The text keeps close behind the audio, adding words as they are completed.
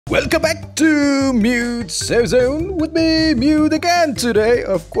Welcome back to mutesafezone with me, Mute again today,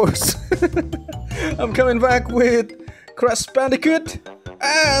 of course. I'm coming back with Bandicoot,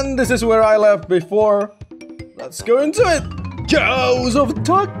 and this is where I left before. Let's go into it. Jaws of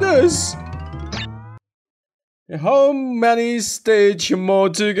Darkness. How many stage more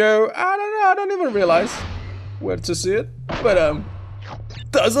to go? I don't know. I don't even realize where to see it, but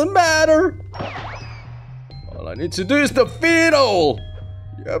doesn't matter. All I need to do is defeat all.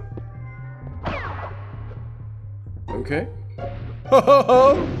 Yep. Okay.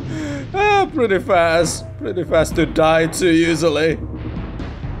 Pretty fast to die too easily.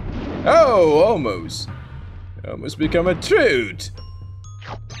 Oh, almost become a truth.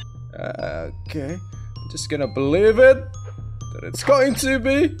 Okay, I'm just gonna believe it that it's going to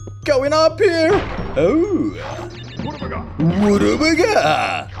be going up here. Oh, what have we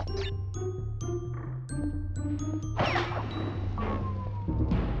got?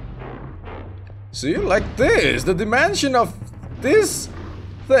 See, like this, the dimension of this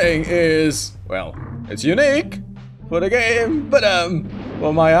thing is, well, it's unique for the game, but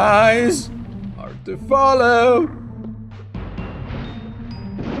well, my eyes are to follow.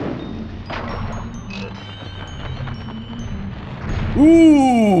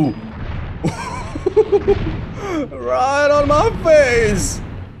 Ooh! Right on my face!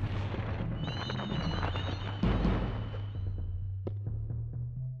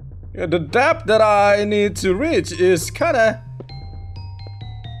 Yeah, the depth that I need to reach is kinda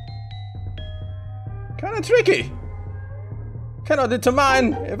tricky. Cannot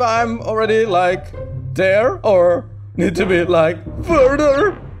determine if I'm already like there or need to be like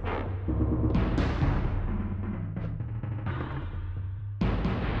further.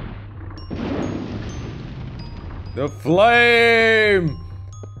 The flame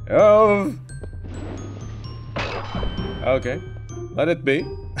of... Okay, let it be.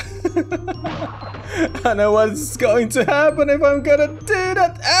 I know what's going to happen if I'm gonna do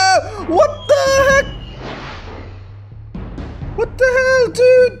that. Oh, what the heck? What the hell,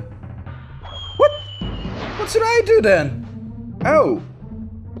 dude? What should I do then? Oh,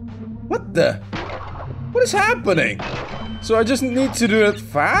 what is happening? So I just need to do it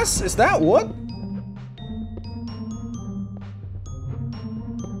fast? Is that what?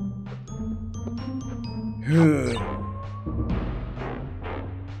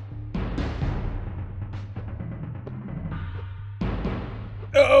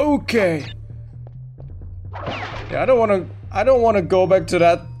 Okay. Yeah, I don't want to go back to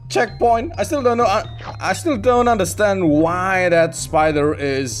that checkpoint. I still don't know. I still don't understand why that spider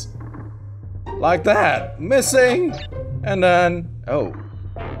is like that, missing, and then oh,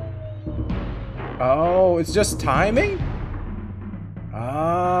 it's just timing.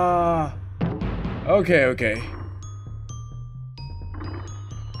 Ah, okay.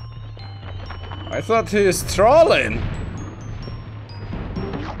 I thought he is trolling.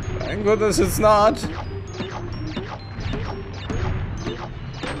 Thank goodness it's not.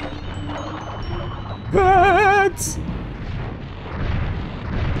 But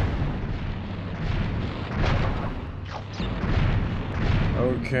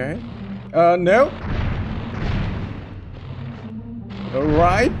okay. No.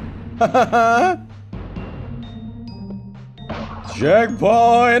 Alright.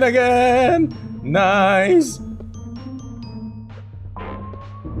 Checkpoint again. Nice.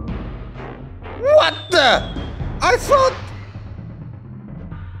 What the? I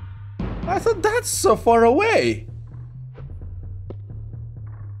thought that's so far away.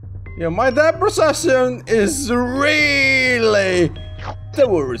 Yeah, my depth perception is really the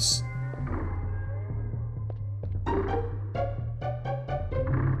worst.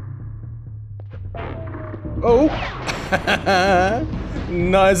 Oh,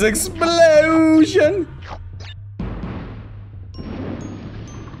 nice explosion.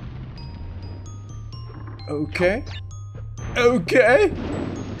 Okay. Oh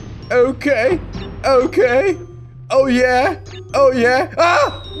yeah.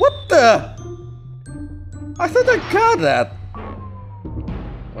 Ah! What the? I thought I got that.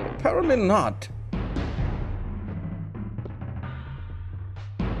 Well, apparently not.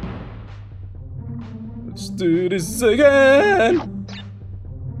 Let's do this again.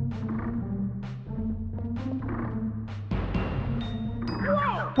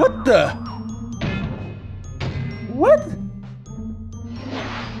 What the? What?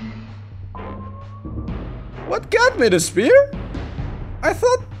 What got me, the spear? I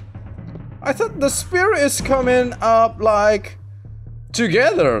thought the spear is coming up like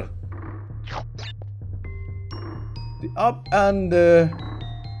together. The up and the...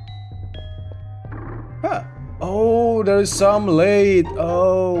 Huh. Oh, Oh, there is some late.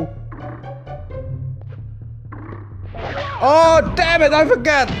 Oh. Oh, damn it, I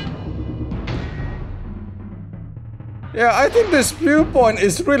forgot. Yeah, I think this viewpoint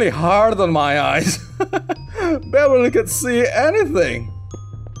is really hard on my eyes. Barely could see anything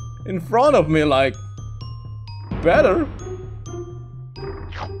in front of me, like, better.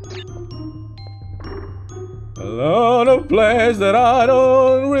 A lot of place that I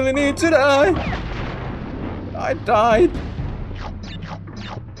don't really need to die. I died.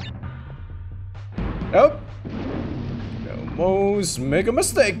 Nope. Almost make a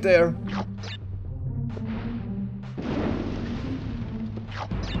mistake there.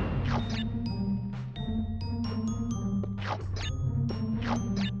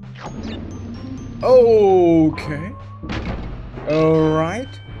 Okay.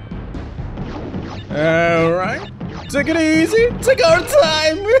 Alright. Alright. Take it easy. Take our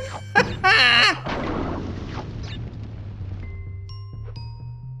time.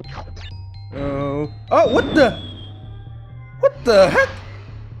 Oh. Oh, what the? What the heck?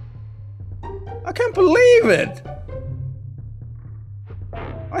 I can't believe it.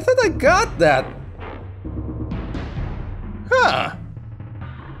 I thought I got that. Huh.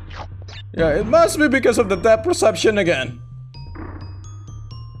 Yeah, it must be because of the depth perception again.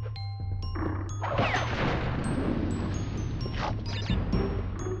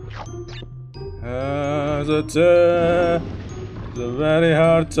 It's a very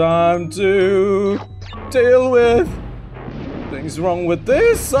hard time to deal with. Things wrong with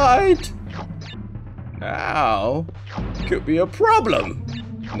this side. Now, could be a problem.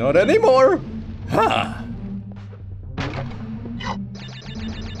 Not anymore. Huh.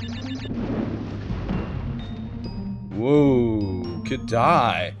 Whoa, could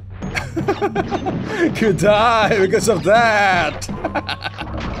die. Could die because of that.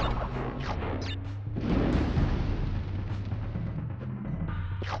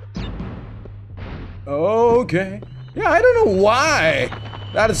 Okay. Yeah, I don't know why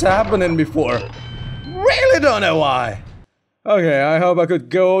that is happening before. Really don't know why. Okay, I hope I could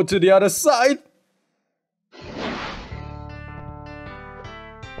go to the other side.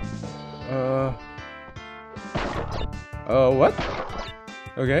 What?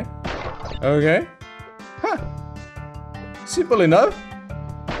 Okay. Okay. Huh. Simple enough.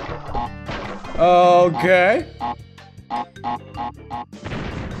 Okay.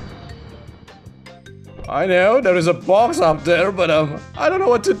 I know there is a box up there, but I don't know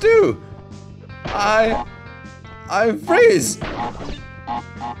what to do. I freeze.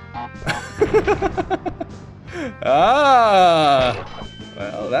 Ah,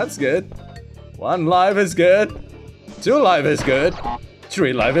 well, that's good. 1 life is good. 2 life is good.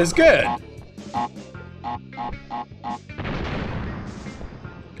 3 life is good.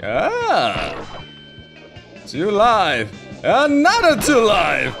 Ah, 2 life. Another 2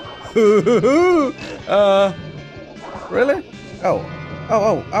 life. Really? Oh.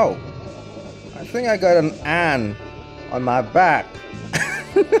 I think I got an ant on my back.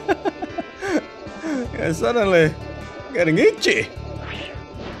 Yeah, suddenly getting itchy.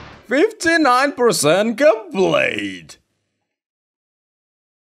 59% complete.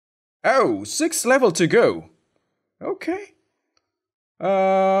 Oh, 6 level to go. Okay.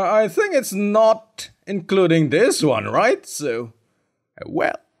 I think it's not including this one, right? So,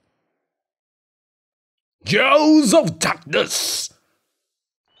 well. Jaws of Darkness!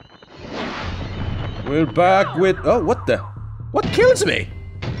 We're back with... Oh, what the... What kills me?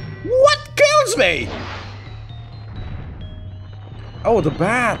 What kills me? Oh, the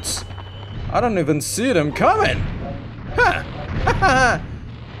bats! I don't even see them coming! Huh!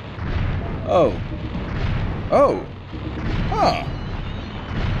 Oh. Oh. Huh.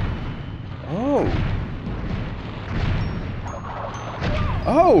 Oh.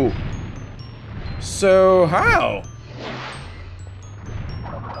 Oh! So, how?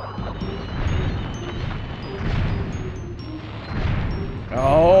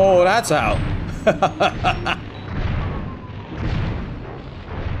 Oh, that's how.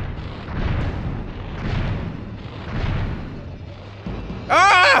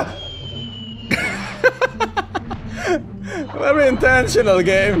 Ah! Very intentional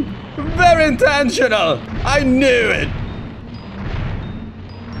game. Very intentional. I knew it.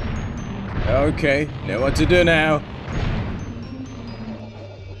 Okay, know what to do now.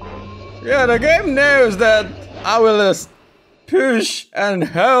 Yeah, the game knows that I will just push and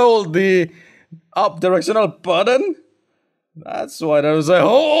hold the up directional button. That's why there's a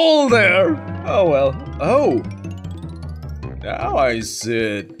hole there. Oh well. Oh. Now I see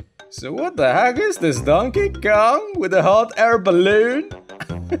it. So what the heck is this, Donkey Kong with a hot air balloon?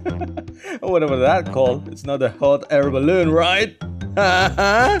 Or whatever that called. It's not a hot air balloon, right?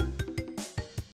 Haha.